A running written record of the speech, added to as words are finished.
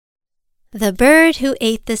The Bird Who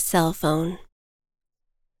Ate the Cell Phone.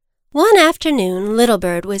 One afternoon, Little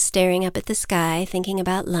Bird was staring up at the sky, thinking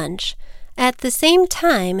about lunch. At the same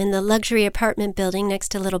time, in the luxury apartment building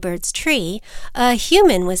next to Little Bird's tree, a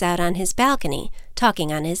human was out on his balcony,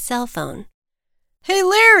 talking on his cell phone. "Hey,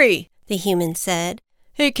 Larry," the human said.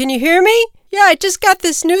 "Hey, can you hear me? Yeah, I just got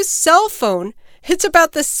this new cell phone. It's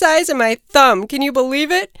about the size of my thumb. Can you believe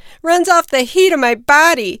it? Runs off the heat of my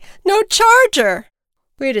body. No charger.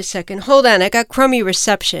 Wait a second. Hold on. I got crummy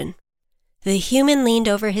reception." The human leaned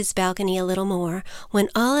over his balcony a little more when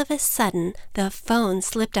all of a sudden the phone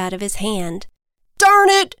slipped out of his hand. "Darn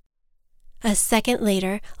it!" A second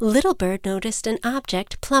later, Little Bird noticed an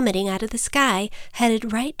object plummeting out of the sky,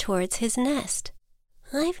 headed right towards his nest.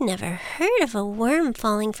 "I've never heard of a worm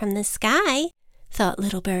falling from the sky," thought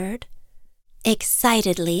Little Bird.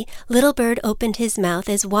 Excitedly, Little Bird opened his mouth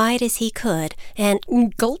as wide as he could, and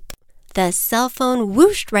gulp! The cell phone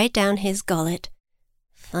whooshed right down his gullet.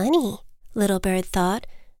 Funny, Little Bird thought.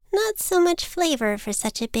 Not so much flavor for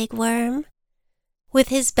such a big worm. With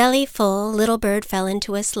his belly full, Little Bird fell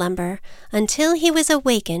into a slumber until he was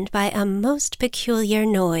awakened by a most peculiar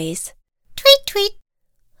noise. Tweet, tweet!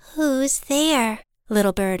 "Who's there?"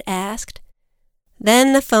 Little Bird asked.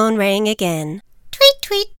 Then the phone rang again. Tweet,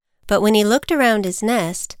 tweet! But when he looked around his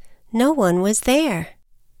nest, no one was there.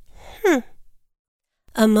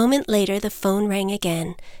 A moment later, the phone rang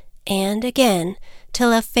again, and again,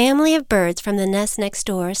 till a family of birds from the nest next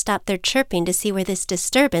door stopped their chirping to see where this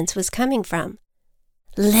disturbance was coming from.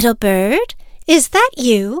 "Little Bird, is that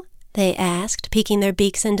you?" they asked, peeking their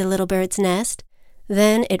beaks into Little Bird's nest.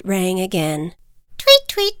 Then it rang again. Tweet,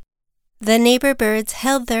 tweet! The neighbor birds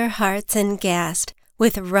held their hearts and gasped,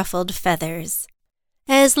 with ruffled feathers.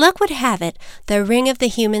 As luck would have it, the ring of the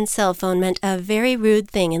human cell phone meant a very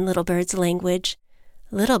rude thing in Little Bird's language.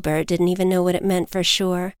 Little Bird didn't even know what it meant for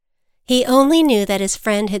sure. He only knew that his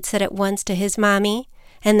friend had said it once to his mommy,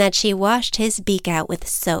 and that she washed his beak out with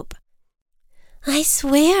soap. "I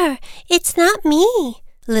swear, it's not me,"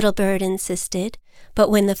 Little Bird insisted. But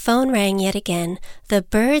when the phone rang yet again, the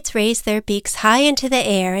birds raised their beaks high into the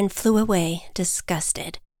air and flew away,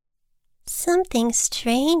 disgusted. "Something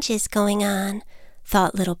strange is going on,"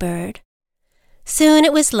 thought Little Bird. Soon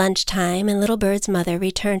it was lunchtime, and Little Bird's mother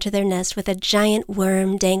returned to their nest with a giant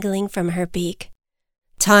worm dangling from her beak.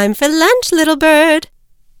 "Time for lunch, Little Bird!"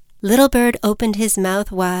 Little Bird opened his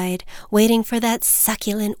mouth wide, waiting for that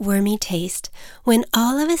succulent, wormy taste, when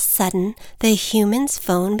all of a sudden the human's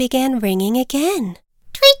phone began ringing again.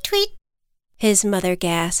 "Tweet, tweet!" his mother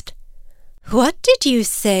gasped. "What did you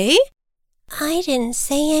say?" "I didn't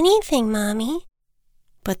say anything, Mommy."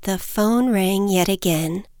 But the phone rang yet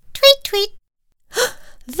again. "Tweet, tweet!"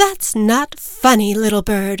 "That's not funny, Little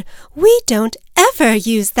Bird. We don't ever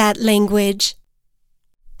use that language."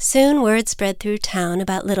 Soon word spread through town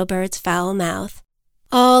about Little Bird's foul mouth.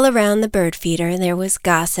 All around the bird feeder there was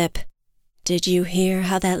gossip. "Did you hear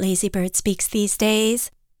how that lazy bird speaks these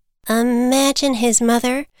days? Imagine his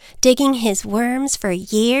mother digging his worms for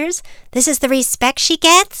years. This is the respect she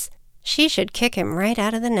gets? She should kick him right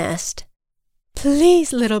out of the nest."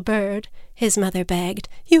 "Please, Little Bird," his mother begged.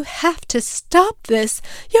 "You have to stop this.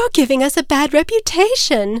 You're giving us a bad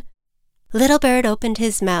reputation." Little Bird opened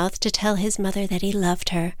his mouth to tell his mother that he loved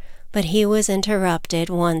her, but he was interrupted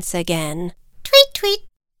once again. "Tweet, tweet!"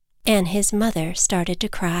 And his mother started to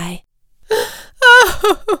cry.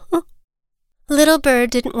 Little Bird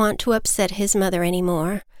didn't want to upset his mother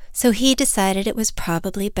anymore, so he decided it was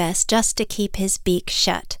probably best just to keep his beak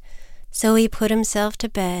shut. So he put himself to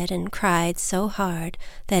bed and cried so hard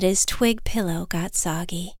that his twig pillow got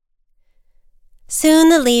soggy. Soon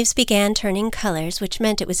the leaves began turning colors, which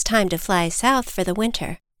meant it was time to fly south for the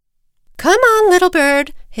winter. "Come on, Little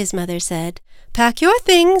Bird," his mother said. "Pack your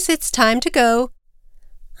things. It's time to go."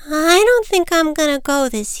 "I don't think I'm gonna go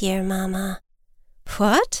this year, Mama."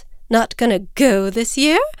 "What? Not gonna go this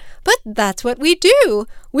year? But that's what we do.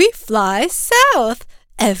 We fly south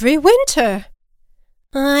every winter."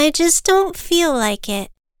 "I just don't feel like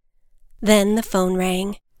it." Then the phone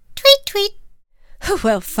rang. Tweet, tweet!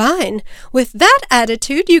 "Well, fine. With that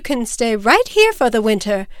attitude, you can stay right here for the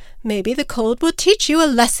winter. Maybe the cold will teach you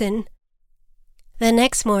a lesson." The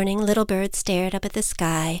next morning, Little Bird stared up at the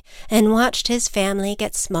sky and watched his family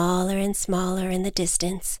get smaller and smaller in the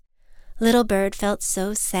distance. Little Bird felt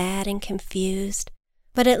so sad and confused,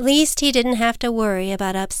 but at least he didn't have to worry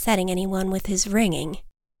about upsetting anyone with his ringing.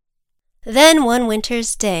 Then one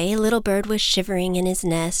winter's day, Little Bird was shivering in his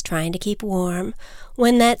nest trying to keep warm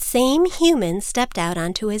when that same human stepped out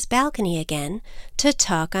onto his balcony again to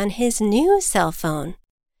talk on his new cell phone.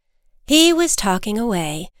 He was talking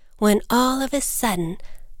away when all of a sudden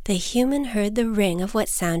The human heard the ring of what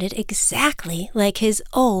sounded exactly like his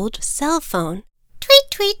old cell phone. Tweet,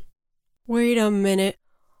 tweet. Wait a minute.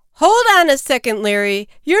 Hold on a second, Larry.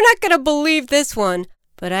 You're not going to believe this one,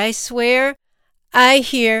 but I swear I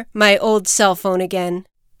hear my old cell phone again.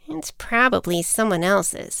 It's probably someone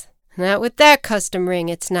else's. Not with that custom ring,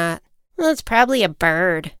 it's not. Well, it's probably a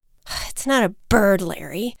bird. It's not a bird,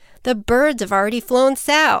 Larry. The birds have already flown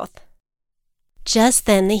south. Just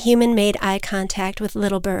then the human made eye contact with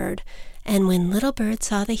Little Bird, and when Little Bird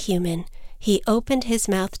saw the human, he opened his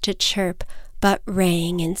mouth to chirp, but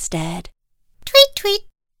rang instead. Tweet, tweet.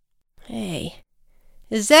 Hey,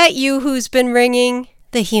 is that you who's been ringing?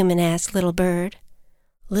 The human asked Little Bird.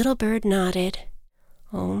 Little Bird nodded.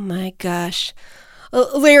 Oh my gosh.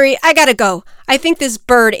 Larry, I gotta go. I think this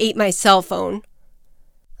bird ate my cell phone.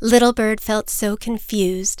 Little Bird felt so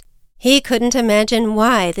confused. He couldn't imagine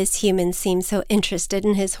why this human seemed so interested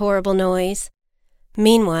in his horrible noise.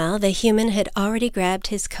 Meanwhile, the human had already grabbed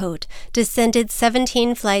his coat, descended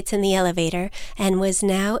 17 flights in the elevator, and was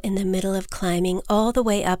now in the middle of climbing all the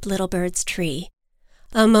way up Little Bird's tree.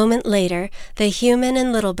 A moment later, the human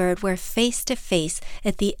and Little Bird were face to face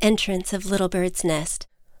at the entrance of Little Bird's nest.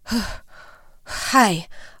 Hi,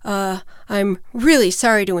 I'm really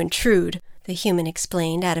sorry to intrude, the human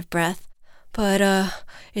explained, out of breath. But,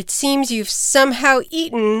 it seems you've somehow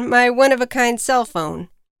eaten my one-of-a-kind cell phone.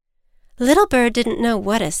 Little Bird didn't know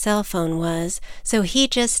what a cell phone was, so he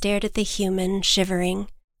just stared at the human, shivering.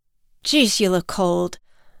 Geez, you look cold.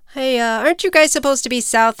 Hey, aren't you guys supposed to be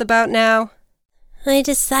south about now? I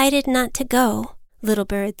decided not to go, Little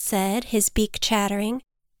Bird said, his beak chattering.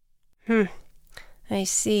 I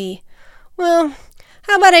see. Well,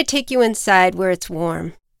 how about I take you inside where it's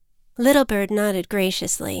warm? Little Bird nodded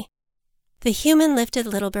graciously. The human lifted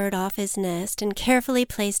Little Bird off his nest and carefully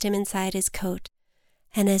placed him inside his coat.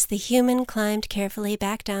 And as the human climbed carefully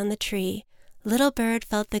back down the tree, Little Bird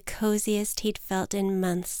felt the coziest he'd felt in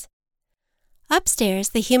months. Upstairs,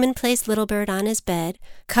 the human placed Little Bird on his bed,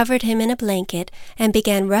 covered him in a blanket, and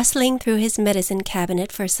began rustling through his medicine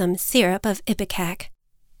cabinet for some syrup of ipecac.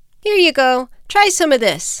 Here you go. Try some of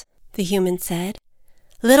this, the human said.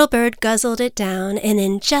 Little Bird guzzled it down, and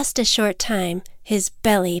in just a short time, his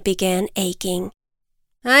belly began aching.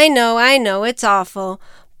 I know, it's awful,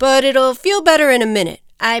 but it'll feel better in a minute,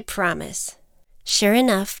 I promise. Sure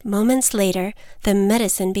enough, moments later, the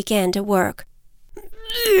medicine began to work.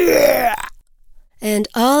 And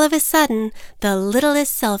all of a sudden, the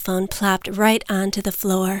littlest cell phone plopped right onto the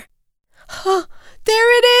floor. Oh,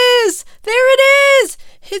 there it is! There it is!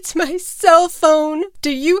 It's my cell phone.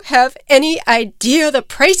 Do you have any idea the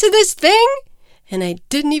price of this thing? And I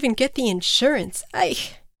didn't even get the insurance.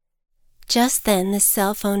 Just then the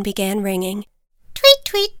cell phone began ringing. Tweet,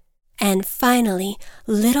 tweet. And finally,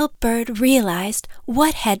 Little Bird realized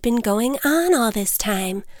what had been going on all this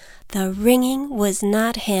time. The ringing was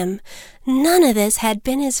not him. None of this had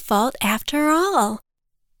been his fault after all.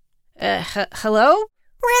 Hello?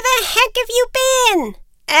 Where the heck have you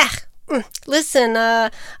been? Listen,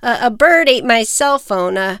 a bird ate my cell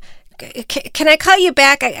phone. Can I call you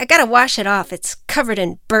back? I gotta wash it off. It's covered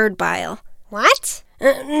in bird bile. What?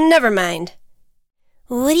 Never mind.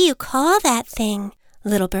 What do you call that thing?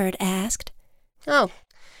 Little Bird asked. Oh,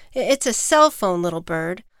 it's a cell phone, Little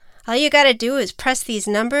Bird. All you gotta do is press these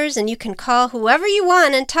numbers and you can call whoever you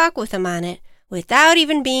want and talk with them on it, without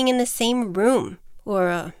even being in the same room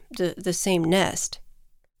or the same nest.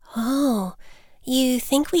 Oh, you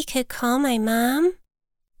think we could call my mom?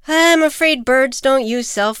 I'm afraid birds don't use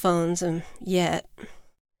cell phones, yet.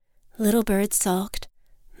 Little Bird sulked.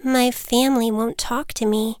 My family won't talk to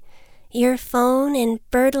me. Your phone and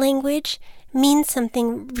bird language means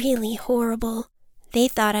something really horrible. They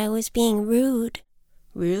thought I was being rude.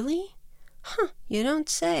 Really? You don't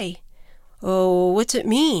say. Oh, what's it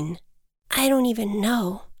mean? I don't even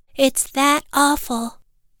know. It's that awful.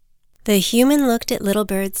 The human looked at Little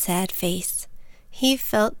Bird's sad face. He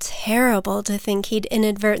felt terrible to think he'd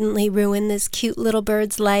inadvertently ruined this cute little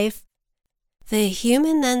bird's life. The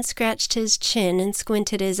human then scratched his chin and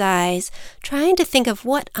squinted his eyes, trying to think of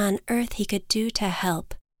what on earth he could do to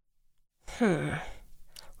help.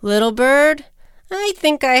 Little Bird, I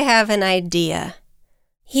think I have an idea.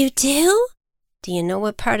 You do? Do you know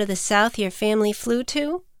what part of the South your family flew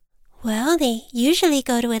to? Well, they usually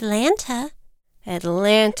go to Atlanta.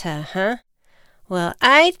 Atlanta, huh? Well,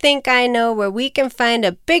 I think I know where we can find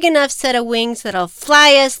a big enough set of wings that'll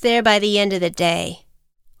fly us there by the end of the day.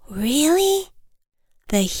 Really?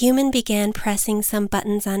 The human began pressing some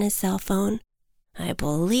buttons on his cell phone. I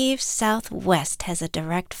believe Southwest has a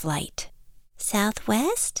direct flight.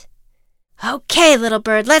 Southwest? Okay, little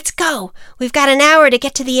bird, let's go. We've got an hour to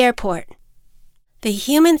get to the airport. The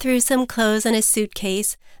human threw some clothes in a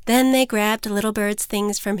suitcase. Then they grabbed Little Bird's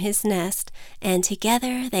things from his nest, and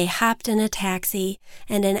together they hopped in a taxi,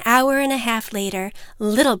 and an hour and a half later,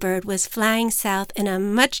 Little Bird was flying south in a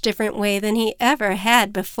much different way than he ever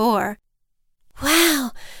had before.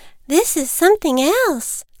 "Wow, this is something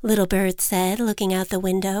else," Little Bird said, looking out the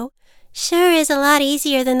window. "Sure is a lot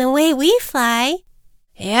easier than the way we fly."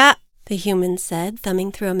 "Yeah," the human said,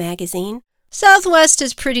 thumbing through a magazine. "Southwest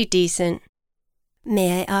is pretty decent."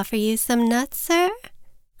 "May I offer you some nuts, sir?"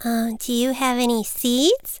 Do you have any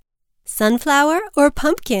seeds? Sunflower or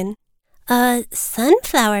pumpkin?"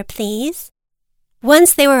 Sunflower, please."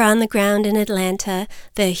 Once they were on the ground in Atlanta,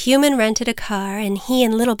 the human rented a car, and he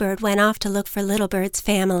and Little Bird went off to look for Little Bird's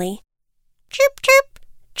family. Chirp, chirp,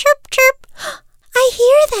 chirp, chirp. I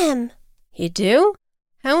hear them. You do?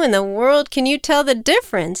 How in the world can you tell the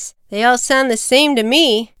difference? They all sound the same to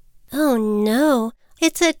me. Oh, no.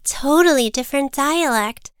 It's a totally different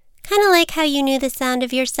dialect. Kind of like how you knew the sound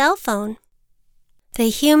of your cell phone. The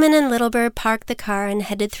human and Little Bird parked the car and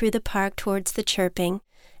headed through the park towards the chirping,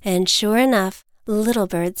 and sure enough, Little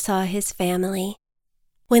Bird saw his family.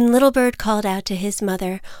 When Little Bird called out to his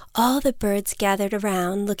mother, all the birds gathered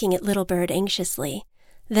around, looking at Little Bird anxiously.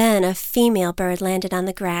 Then a female bird landed on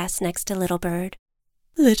the grass next to Little Bird.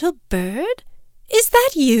 "Little Bird? Is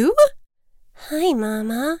that you?" "Hi,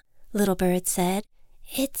 Mama," Little Bird said.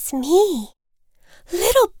 "It's me."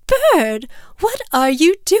 "Little Bird, what are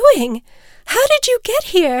you doing? How did you get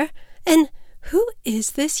here? And who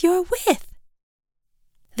is this you're with?"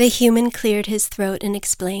 The human cleared his throat and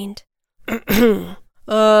explained. Hiya,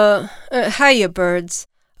 birds.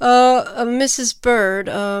 Mrs. Bird,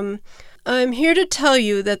 I'm here to tell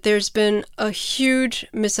you that there's been a huge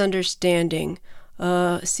misunderstanding.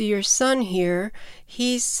 See, your son here,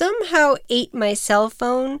 he somehow ate my cell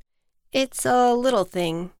phone. It's a little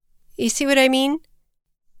thing. You see what I mean?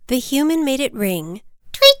 The human made it ring,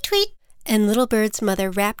 tweet, tweet, and Little Bird's mother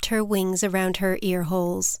wrapped her wings around her ear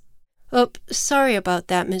holes. "Oh, sorry about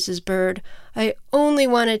that, Mrs. Bird. I only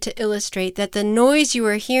wanted to illustrate that the noise you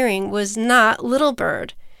were hearing was not Little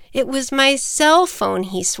Bird. It was my cell phone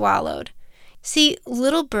he swallowed. See,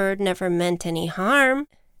 Little Bird never meant any harm.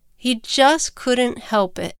 He just couldn't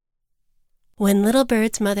help it." When Little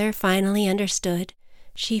Bird's mother finally understood,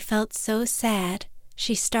 she felt so sad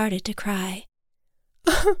she started to cry.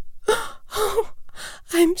 "Oh,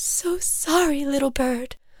 I'm so sorry, Little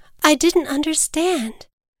Bird. I didn't understand.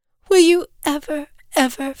 Will you ever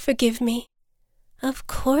forgive me?" "Of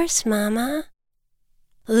course, Mama."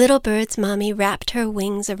 Little Bird's mommy wrapped her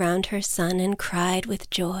wings around her son and cried with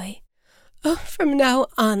joy. "Oh, from now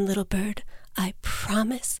on, Little Bird, I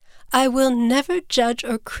promise I will never judge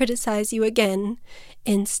or criticize you again.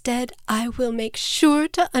 Instead, I will make sure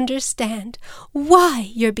to understand why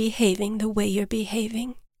you're behaving the way you're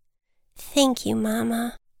behaving." "Thank you,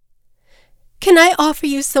 Mama." "Can I offer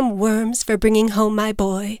you some worms for bringing home my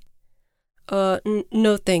boy?"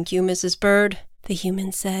 No thank you, Mrs. Bird," the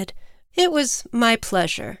human said. "It was my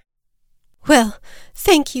pleasure." "Well,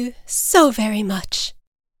 thank you so very much."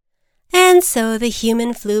 And so the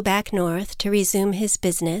human flew back north to resume his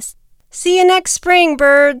business. "See you next spring,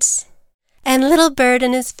 birds." And Little Bird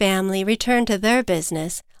and his family returned to their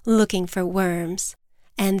business, looking for worms.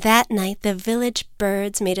 And that night the village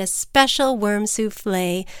birds made a special worm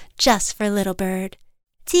soufflé just for Little Bird.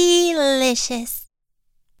 Delicious.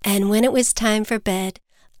 And when it was time for bed,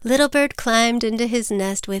 Little Bird climbed into his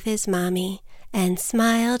nest with his mommy and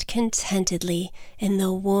smiled contentedly in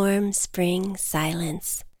the warm spring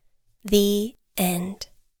silence. The end.